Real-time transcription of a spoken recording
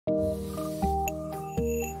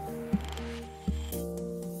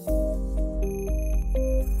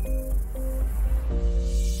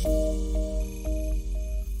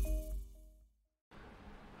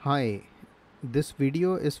Hi, this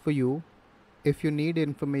video is for you if you need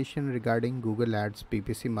information regarding Google Ads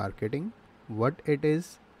PPC marketing, what it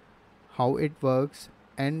is, how it works,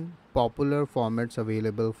 and popular formats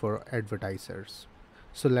available for advertisers.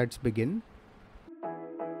 So let's begin.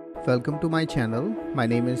 Welcome to my channel. My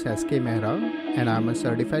name is SK Mehra and I'm a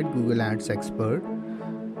certified Google Ads expert.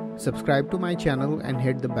 Subscribe to my channel and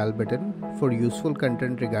hit the bell button for useful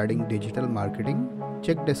content regarding digital marketing.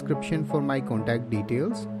 Check description for my contact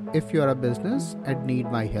details if you are a business and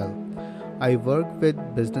need my help. I work with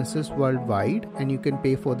businesses worldwide and you can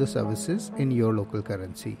pay for the services in your local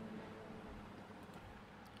currency.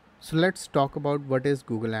 So let's talk about what is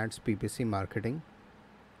Google Ads PPC marketing.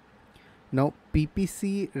 Now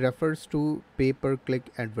PPC refers to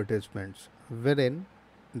pay-per-click advertisements, wherein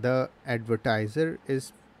the advertiser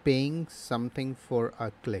is paying something for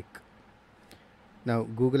a click. Now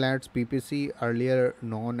Google Ads PPC, earlier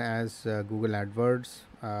known as Google AdWords,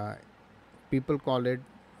 people call it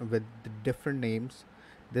with different names.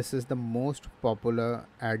 This is the most popular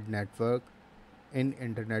ad network in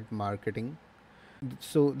internet marketing.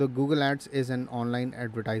 So the Google Ads is an online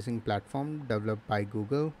advertising platform developed by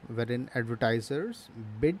Google, wherein advertisers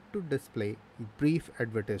bid to display brief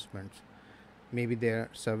advertisements, maybe their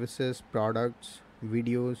services, products,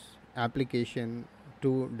 videos, application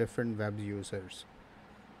to different web users.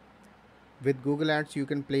 With Google Ads, you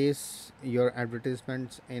can place your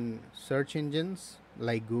advertisements in search engines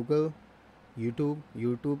like Google, YouTube.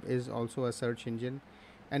 YouTube is also a search engine,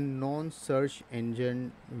 and non-search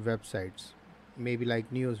engine websites, maybe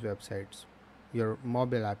like news websites, your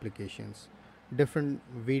mobile applications, different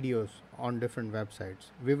videos on different websites.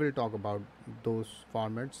 We will talk about those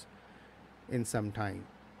formats in some time.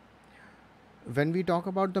 When we talk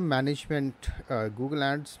about the management, Google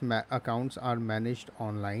Ads accounts are managed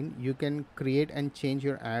online. You can create and change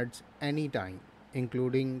your ads anytime,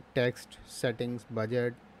 including text, settings,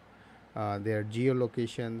 budget, their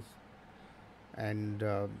geolocations, and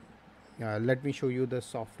let me show you the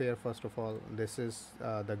software first of all. This is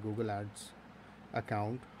the Google Ads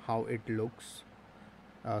account, how it looks.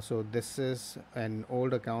 So this is an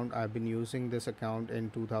old account. I've been using this account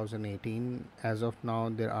in 2018. As of now,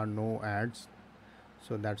 there are no ads,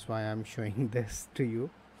 so that's why I'm showing this to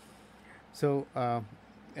you. So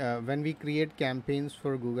when we create campaigns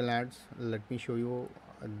for Google Ads, let me show you.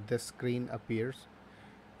 This screen appears,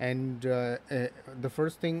 and the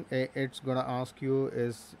first thing it's gonna ask you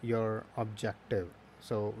is your objective.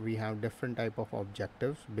 So we have different type of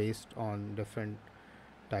objectives based on different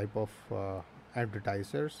type of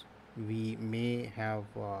advertisers. We may have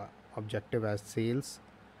objective as sales,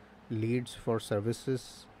 leads for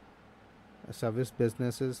services, service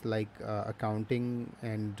businesses like accounting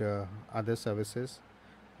and other services,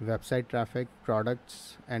 website traffic,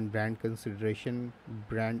 products and brand consideration,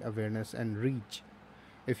 brand awareness and reach.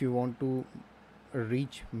 If you want to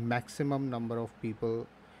reach maximum number of people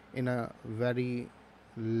in a very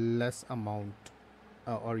less amount,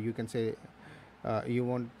 or you can say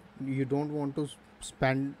you don't want to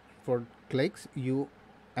spend for clicks, you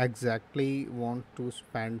exactly want to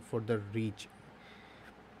spend for the reach.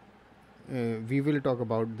 We will talk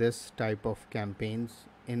about this type of campaigns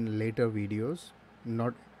in later videos,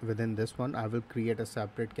 not within this one. I will create a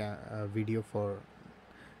separate video for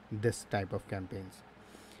this type of campaigns.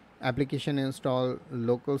 Application install,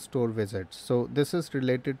 local store visits. So this is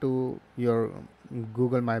related to your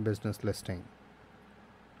Google My Business listing.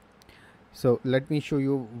 So let me show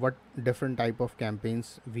you what different type of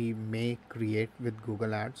campaigns we may create with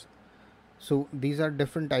Google Ads. So these are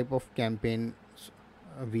different type of campaigns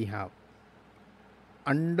we have.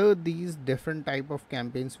 Under these different type of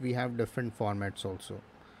campaigns, we have different formats also.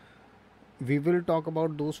 We will talk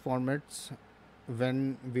about those formats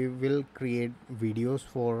when we will create videos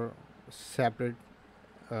for separate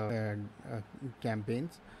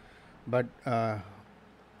campaigns, but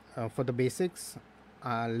for the basics,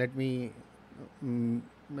 let me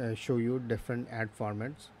show you different ad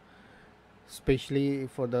formats, especially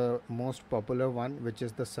for the most popular one, which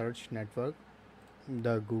is the search network,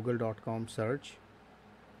 the google.com search.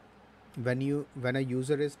 When a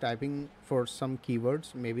user is typing for some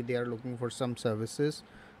keywords, maybe they are looking for some services,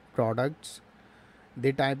 products,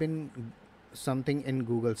 they type in something in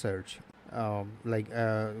Google search.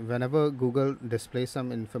 Whenever Google displays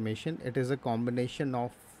some information, it is a combination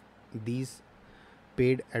of these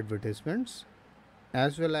paid advertisements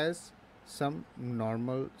as well as some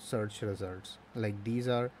normal search results. Like these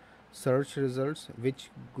are search results which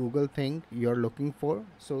Google think you're looking for.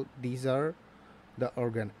 So these are the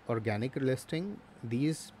organic listing.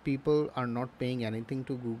 These people are not paying anything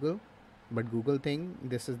to Google. but Google think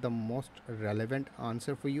this is the most relevant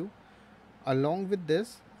answer for you. Along with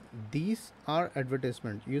this, these are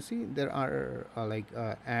advertisements. You see there are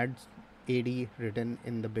ads ad written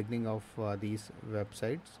in the beginning of these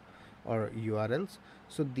websites or urls.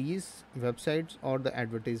 So these websites or the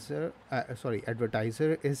advertiser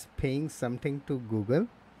is paying something to Google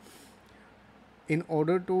in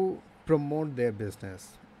order to promote their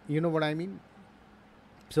business. You know what I mean?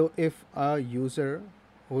 So if a user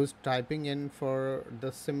who's typing in for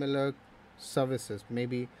the similar services,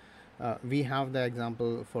 maybe we have the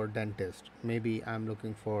example for dentist. Maybe I'm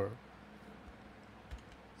looking for,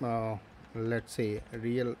 uh, let's say,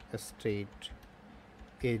 real estate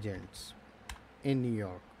agents in New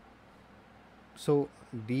York. So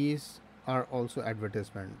these are also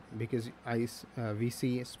advertisement because we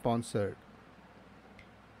see sponsored,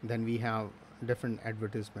 then we have different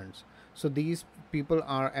advertisements. So these people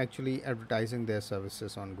are actually advertising their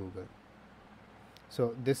services on Google.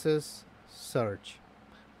 So this is search.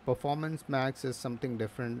 Performance max is something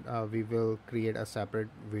different. We will create a separate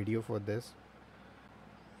video for this.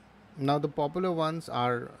 Now the popular ones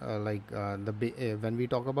are when we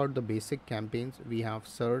talk about the basic campaigns, we have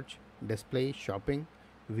search, display, shopping,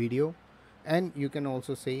 video, and you can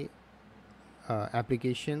also say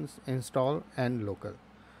applications, install, and local.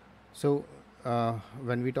 So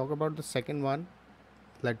when we talk about the second one,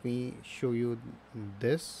 let me show you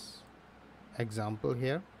this example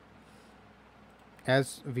here.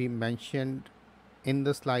 As we mentioned in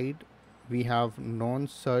the slide, we have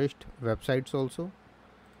non-searched websites also.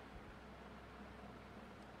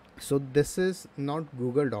 So this is not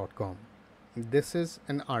google.com. This is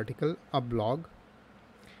an article, a blog.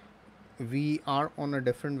 We are on a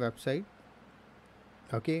different website.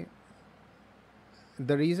 Okay.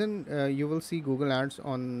 The reason you will see Google ads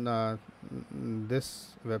on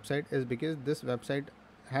this website is because this website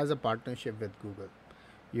has a partnership with Google,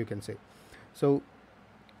 you can say. So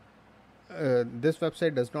this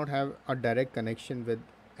website does not have a direct connection with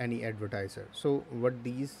any advertiser. So what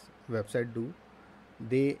these websites do,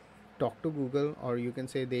 they talk to Google, or you can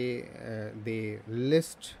say they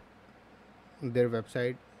list their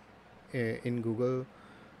website in Google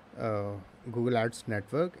Ads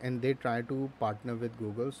network, and they try to partner with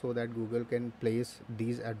Google so that Google can place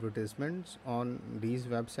these advertisements on these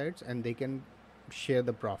websites and they can share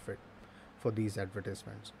the profit for these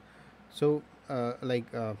advertisements. So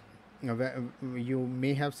you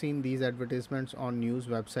may have seen these advertisements on news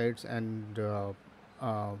websites and uh,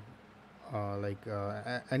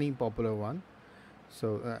 any popular one.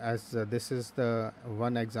 So as this is the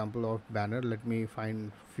one example of banner, let me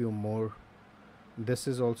find few more. This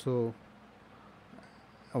is also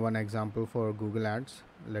one example for Google Ads.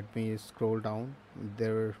 Let me scroll down.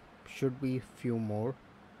 There should be few more.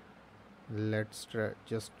 Let's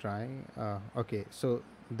just try. Okay, so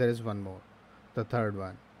there is one more, the third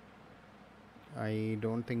one. I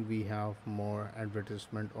don't think we have more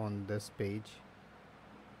advertisement on this page.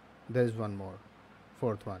 There is one more,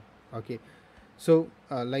 fourth one. Okay, so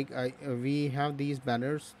we have these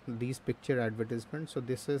banners, these picture advertisements. So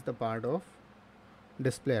this is the part of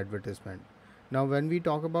display advertisement. Now when we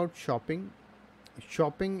talk about shopping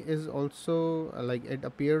is also it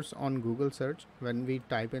appears on Google search when we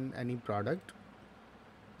type in any product.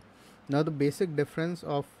 Now the basic difference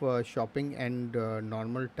of shopping and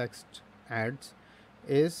normal text ads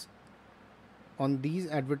is, on these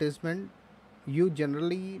advertisement you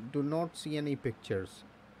generally do not see any pictures.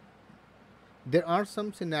 There are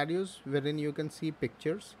some scenarios wherein you can see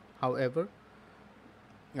pictures, however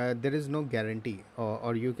there is no guarantee,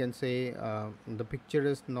 or you can say the picture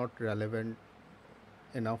is not relevant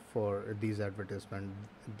enough for these advertisement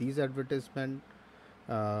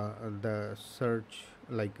the search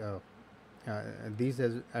uh,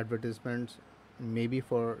 advertisements may be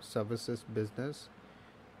for services business,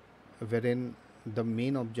 wherein the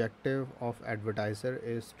main objective of advertiser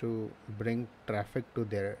is to bring traffic to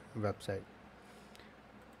their website.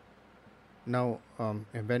 Now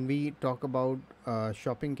when we talk about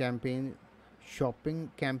shopping campaign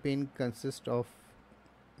consists of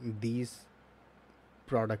these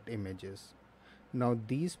product images. Now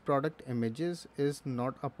these product images is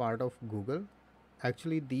not a part of Google.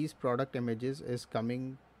 Actually these product images is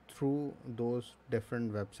coming through those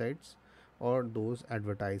different websites or those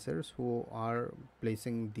advertisers who are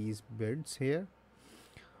placing these bids here.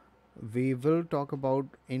 We will talk about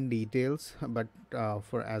in details, but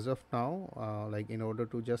for as of now, in order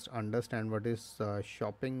to just understand what is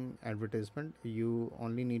shopping advertisement, you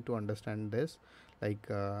only need to understand this. It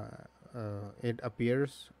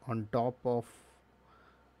appears on top of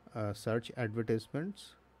search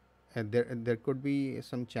advertisements, there could be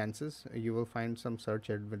some chances you will find some search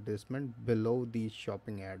advertisement below these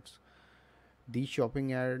shopping ads. These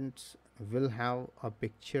shopping ads will have a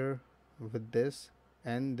picture with this,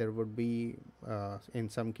 and there would be in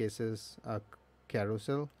some cases a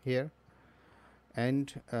carousel here,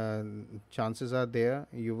 and chances are there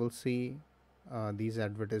you will see these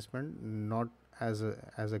advertisement not as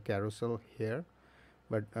a carousel here,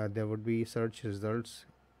 but there would be search results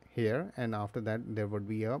here, and after that there would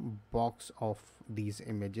be a box of these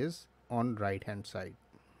images on right hand side.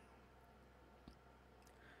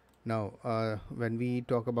 Now when we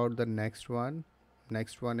talk about the next one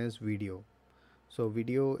is video. So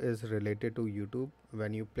video is related to YouTube.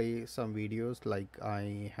 When you play some videos, like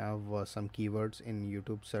I have some keywords in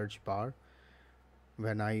YouTube search bar,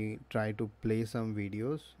 when I try to play some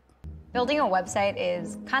videos, building a website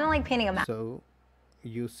is kind of like painting a map. So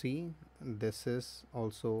you see this is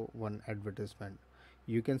also one advertisement.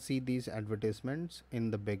 You can see these advertisements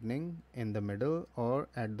in the beginning, in the middle, or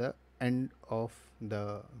at the end of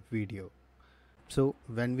the video. So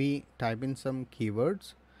when we type in some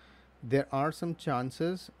keywords, there are some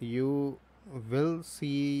chances you will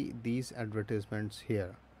see these advertisements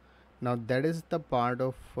here. Now that is the part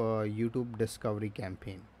of YouTube discovery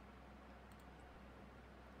campaign.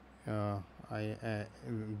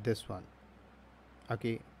 This one,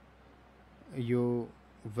 okay, you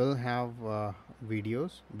will have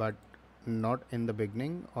videos, but not in the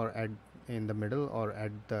beginning or in the middle or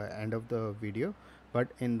at the end of the video, but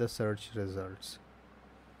in the search results.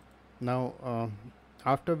 Now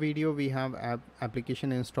after video we have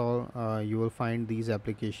application install. You will find these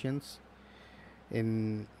applications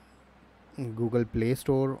in Google Play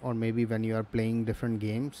Store, or maybe when you are playing different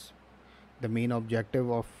games. The main objective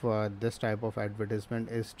of this type of advertisement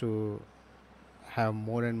is to have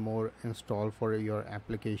more and more install for your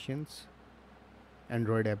applications,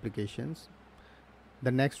 Android applications.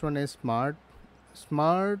 The next one is smart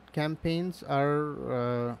campaigns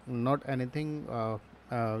are not anything,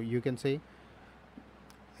 you can say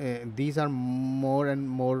these are more and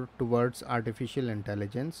more towards artificial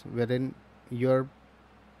intelligence, wherein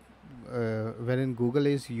Google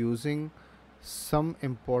is using some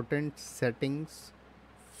important settings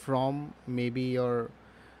from maybe your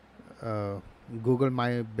Google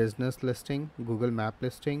My Business listing, Google Map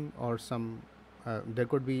listing, or some there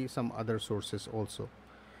could be some other sources also.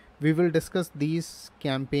 We will discuss these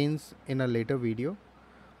campaigns in a later video,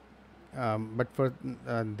 but for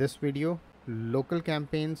this video, local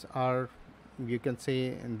campaigns are, you can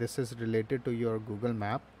say, this is related to your Google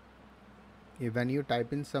Map. When you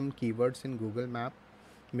type in some keywords in Google Map,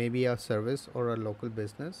 maybe a service or a local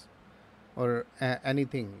business or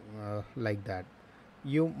anything like that,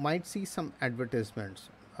 you might see some advertisements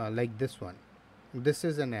like this one. This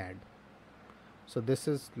is an ad. So this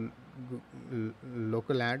is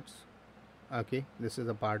local ads. Okay, this is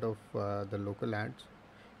a part of the local ads.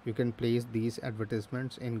 You can place these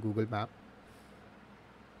advertisements in Google Map.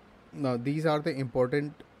 Now these are the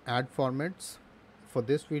important ad formats for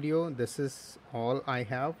this video. This is all I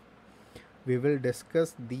have. We will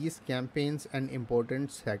discuss these campaigns and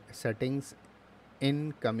important settings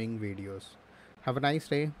in coming videos. Have a nice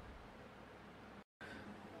day.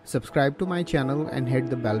 Subscribe to my channel and hit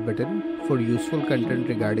the bell button for useful content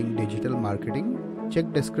regarding digital marketing.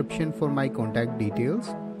 Check description for my contact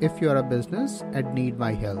details if you are a business and need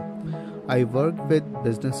my help. I work with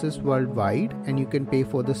businesses worldwide, and you can pay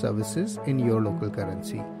for the services in your local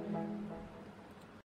currency.